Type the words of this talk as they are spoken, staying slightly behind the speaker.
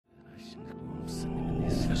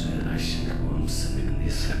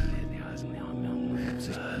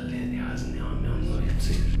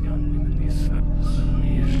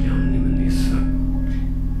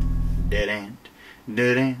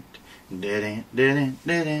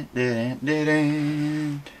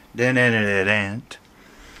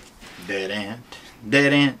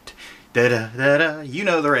You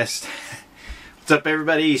know the rest. What's up,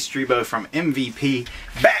 everybody? Streebo from MVP,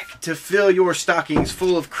 back to fill your stockings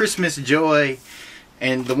full of Christmas joy.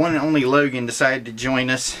 And the one and only Logan decided to join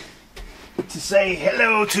us to say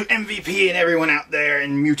hello to MVP and everyone out there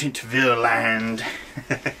in Mutantville land.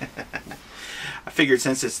 I figured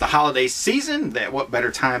since it's the holiday season, that what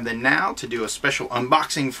better time than now to do a special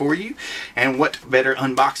unboxing for you. And what better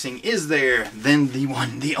unboxing is there than the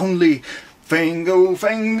one, the only Fango.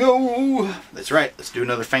 That's right, let's do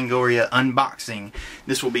another Fangoria unboxing.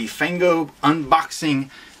 This will be Fango Unboxing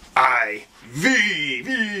IV,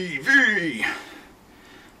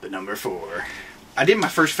 the number 4. I did my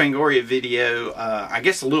first Fangoria video, I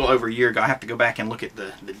guess a little over a year ago. I have to go back and look at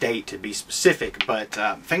the date to be specific. But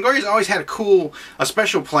Fangoria's always had a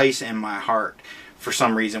special place in my heart for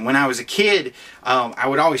some reason. When I was a kid, I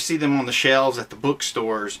would always see them on the shelves at the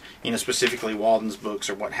bookstores, you know, specifically Walden's books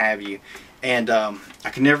or what have you. And I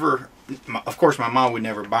could never, of course my mom would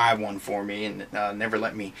never buy one for me and never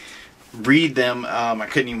let me read them. I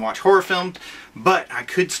couldn't even watch horror films, but I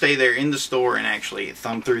could stay there in the store and actually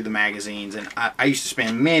thumb through the magazines. And I used to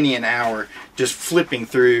spend many an hour just flipping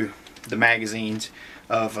through the magazines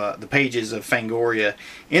of the pages of Fangoria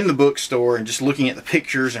in the bookstore and just looking at the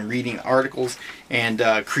pictures and reading articles and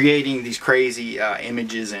creating these crazy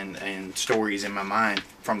images and stories in my mind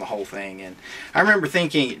from the whole thing. And I remember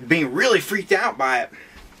being really freaked out by it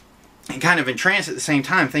and kind of entranced at the same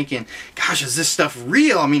time, thinking, gosh, is this stuff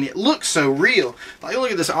real? I mean, it looks so real. Like,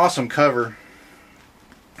 look at this awesome cover,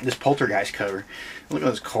 this poltergeist cover. Look at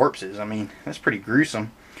those corpses. I mean, that's pretty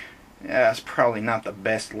gruesome. Yeah, it's probably not the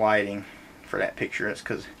best lighting for that picture. That's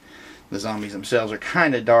because the zombies themselves are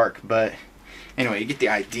kind of dark, but anyway, you get the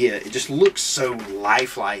idea. It just looks so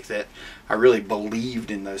lifelike that I really believed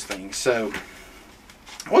in those things. So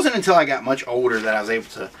it wasn't until I got much older that I was able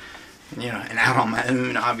to, you know, and out on my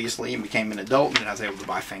own, obviously, and became an adult, and I was able to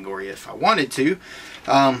buy Fangoria if I wanted to.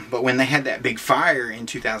 But when they had that big fire in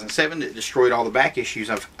 2007 that destroyed all the back issues,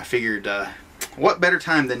 I figured, what better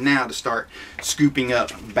time than now to start scooping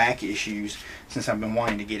up back issues, since I've been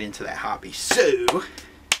wanting to get into that hobby. So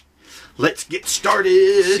let's get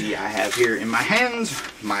started. See, I have here in my hands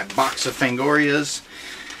my box of Fangorias.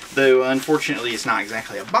 Though unfortunately it's not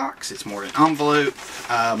exactly a box, it's more an envelope.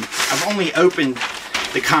 I've only opened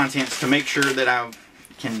the contents to make sure that I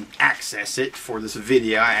can access it for this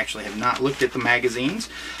video. I actually have not looked at the magazines.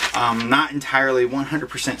 I'm not entirely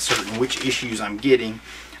 100% certain which issues I'm getting.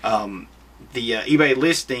 The eBay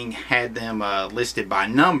listing had them listed by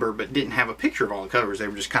number, but didn't have a picture of all the covers. They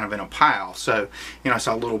were just kind of in a pile. So, you know, I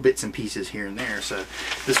saw little bits and pieces here and there. So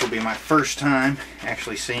this will be my first time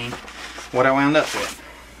actually seeing what I wound up with.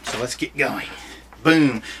 So let's get going.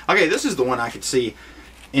 Boom. Okay, this is the one I could see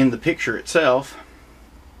in the picture itself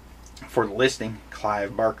for the listing.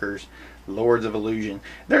 Clive Barker's Lords of Illusion.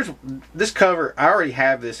 There's this cover. I already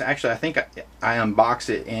have this. Actually, I think I unboxed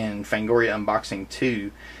it in Fangoria Unboxing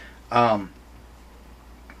IV.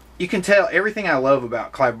 You can tell everything I love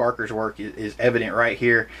about Clive Barker's work is evident right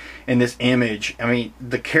here in this image. I mean,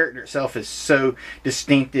 the character itself is so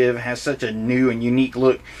distinctive, has such a new and unique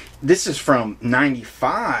look. This is from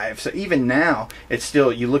 '95, so even now, it's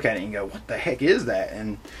still, you look at it and go, what the heck is that?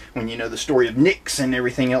 And when you know the story of Nyx and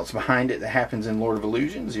everything else behind it that happens in Lord of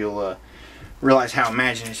Illusions, you'll realize how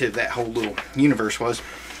imaginative that whole little universe was.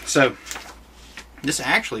 So, this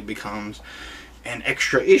actually becomes an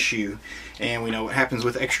extra issue, and we know what happens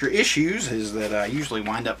with extra issues is that I usually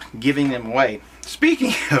wind up giving them away.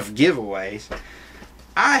 Speaking of giveaways,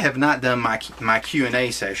 I have not done my Q&A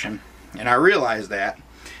session, and I realized that,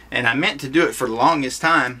 and I meant to do it for the longest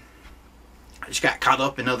time. I just got caught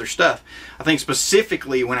up in other stuff. I think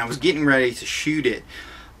specifically when I was getting ready to shoot it,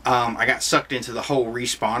 I got sucked into the whole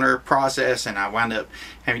respawner process, and I wound up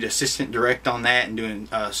having to assistant direct on that and doing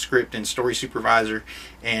script and story supervisor,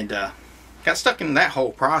 and got stuck in that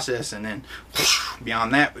whole process. And then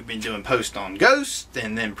beyond that, we've been doing post on Ghost,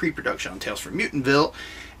 and then pre-production on Tales From Mutantville,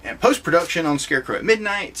 and post-production on Scarecrow at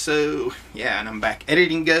Midnight. So yeah, and I'm back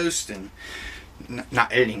editing Ghost, and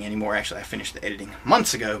not editing anymore. Actually, I finished the editing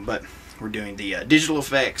months ago, but we're doing the digital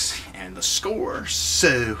effects and the score.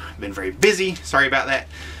 So I've been very busy. Sorry about that.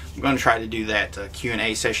 I'm going to try to do that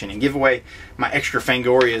Q&A session and give away my extra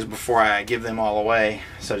Fangorias before I give them all away,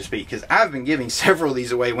 so to speak, because I've been giving several of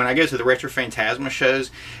these away. When I go to the Retro Phantasma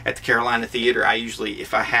shows at the Carolina Theater, I usually,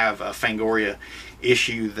 if I have a Fangoria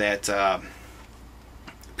issue that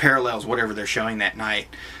parallels whatever they're showing that night,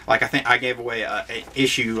 like I think I gave away an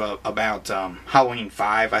issue about Halloween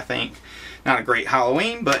 5, I think. Not a great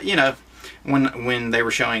Halloween, but you know, when they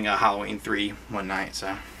were showing Halloween 3 one night,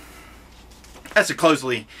 so that's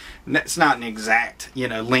it's not an exact, you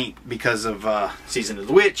know, link because of Season of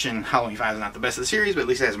the Witch, and Halloween 5 is not the best of the series, but at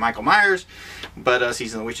least it has Michael Myers. But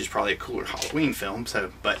Season of the Witch is probably a cooler Halloween film,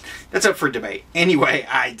 so, but that's up for debate. Anyway,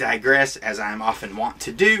 I digress, as I'm often wont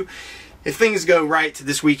to do. If things go right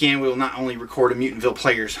this weekend, we will not only record a Mutantville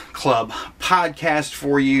Players Club podcast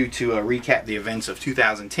for you to recap the events of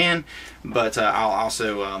 2010, but I'll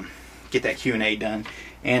also get that Q&A done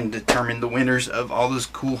and determine the winners of all those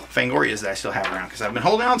cool Fangorias that I still have around, because I've been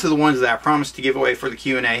holding on to the ones that I promised to give away for the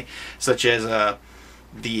Q&A, such as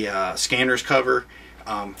the Scanners cover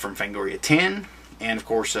from Fangoria 10, and of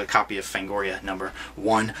course a copy of Fangoria number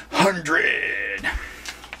 100.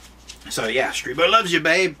 So yeah, Streebo loves you,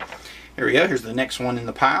 babe. Here we go. Here's the next one in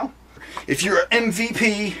the pile. If you're an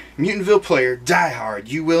MVP Mutantville player, diehard,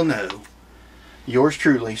 you will know. Yours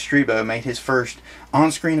truly, Streebo, made his first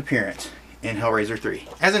on-screen appearance in Hellraiser 3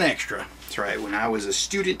 as an extra. That's right. When I was a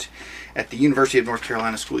student at the University of North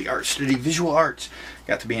Carolina School of the Arts, studied visual arts,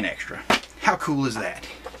 got to be an extra. How cool is that?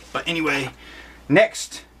 But anyway,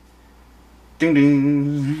 next, ding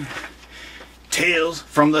ding, Tales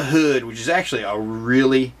from the Hood, which is actually a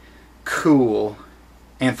really cool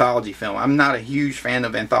anthology film. I'm not a huge fan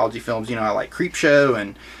of anthology films. You know, I like Creepshow,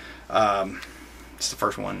 and it's the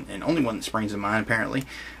first one and only one that springs to mind, apparently.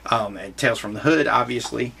 And Tales from the Hood,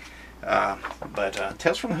 obviously. But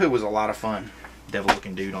Tales from the Hood was a lot of fun.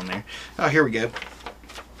 Devil-looking dude on there. Oh, here we go.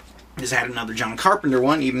 Just had another John Carpenter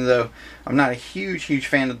one, even though I'm not a huge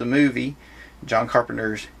fan of the movie. John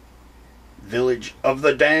Carpenter's Village of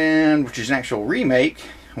the Damned, which is an actual remake,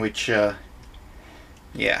 which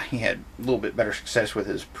yeah, he had a little bit better success with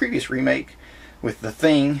his previous remake with The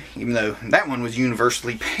Thing, even though that one was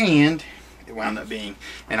universally panned. It wound up being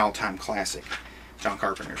an all-time classic. John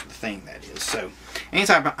Carpenter's The Thing, that is. So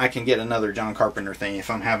anytime I can get another John Carpenter thing,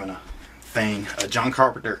 if I'm having a John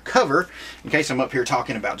Carpenter cover, in case I'm up here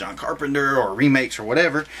talking about John Carpenter or remakes or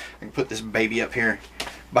whatever, I can put this baby up here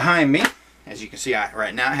behind me. As you can see,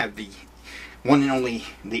 right now I have the one and only,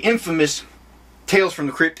 the infamous Tales from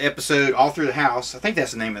the Crypt episode, All Through the House. I think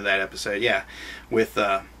that's the name of that episode, yeah. With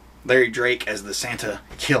Larry Drake as the Santa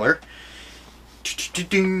killer.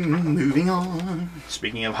 Moving on.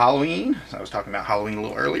 Speaking of Halloween, I was talking about Halloween a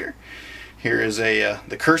little earlier. Here is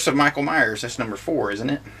The Curse of Michael Myers. That's number 4, isn't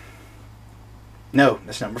it? No,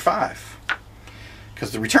 that's number 5.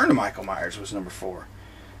 Because The Return of Michael Myers was number 4.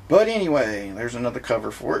 But anyway, there's another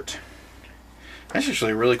cover for it. That's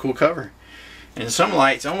actually a really cool cover. In some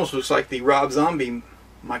lights, it almost looks like the Rob Zombie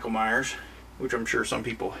Michael Myers, which I'm sure some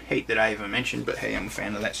people hate that I even mentioned, but hey, I'm a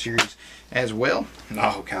fan of that series as well.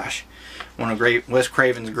 Oh gosh, one of Wes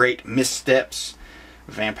Craven's great missteps,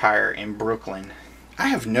 Vampire in Brooklyn. I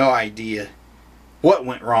have no idea what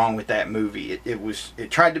went wrong with that movie. It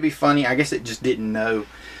tried to be funny. I guess it just didn't know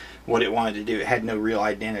what it wanted to do. It had no real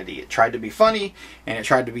identity. It tried to be funny and it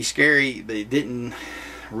tried to be scary, but it didn't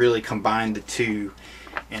really combine the two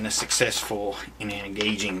in a successful and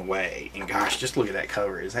engaging way. And gosh, just look at that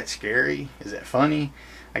cover. Is that scary? Is that funny?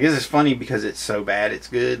 I guess it's funny because it's so bad it's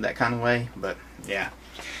good, that kind of way. But yeah.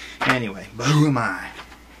 Anyway, but who am I?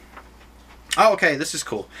 Oh, okay, this is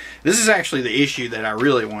cool. This is actually the issue that I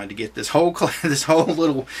really wanted to get this whole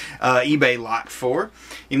little eBay lot for.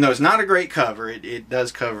 Even though it's not a great cover, it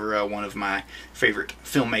does cover one of my favorite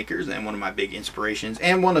filmmakers and one of my big inspirations,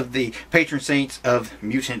 and one of the patron saints of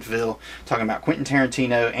Mutantville, talking about Quentin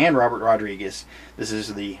Tarantino and Robert Rodriguez. This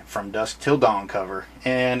is the From Dusk Till Dawn cover,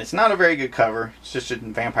 and it's not a very good cover. It's just a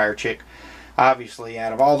vampire chick, obviously,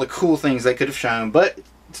 out of all the cool things they could have shown, but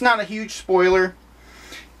it's not a huge spoiler.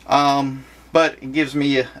 But it gives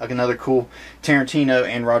me another cool Tarantino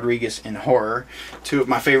and Rodriguez in horror. Two of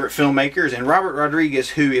my favorite filmmakers. And Robert Rodriguez,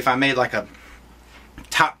 who, if I made like a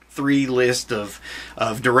top 3 list of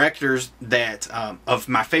directors that, of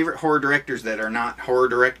my favorite horror directors that are not horror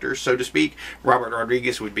directors, so to speak, Robert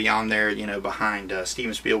Rodriguez would be on there, you know, behind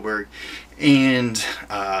Steven Spielberg and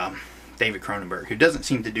David Cronenberg, who doesn't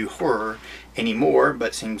seem to do horror anymore,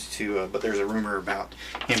 but seems to, but there's a rumor about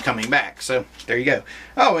him coming back. So, there you go.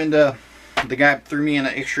 Oh, and, the guy threw me in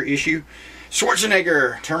an extra issue.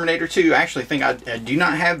 Schwarzenegger, Terminator 2. I actually think I do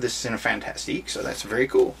not have this Cinefantastique, so that's very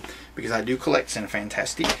cool, because I do collect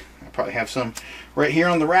Cinefantastique. probably have some right here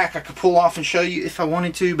on the rack I could pull off and show you if I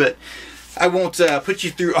wanted to, but I won't put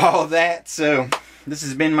you through all of that. So this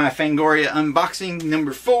has been my Fangoria unboxing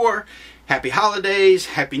number 4. Happy holidays,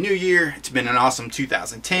 happy new year. It's been an awesome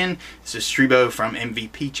 2010. This is Streebo from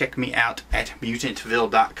MVP. Check me out at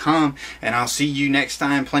mutantville.com, and I'll see you next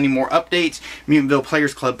time. Plenty more updates. Mutantville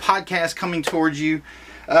Players Club podcast coming towards you.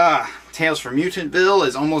 Tales from Mutantville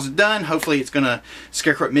is almost done. Hopefully it's gonna,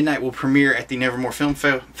 Scarecrow at Midnight will premiere at the Nevermore Film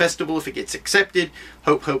Festival if it gets accepted.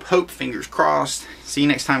 Hope, hope, hope. Fingers crossed. See you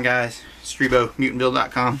next time, guys. Streebo,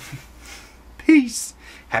 mutantville.com. Peace.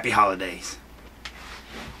 Happy holidays.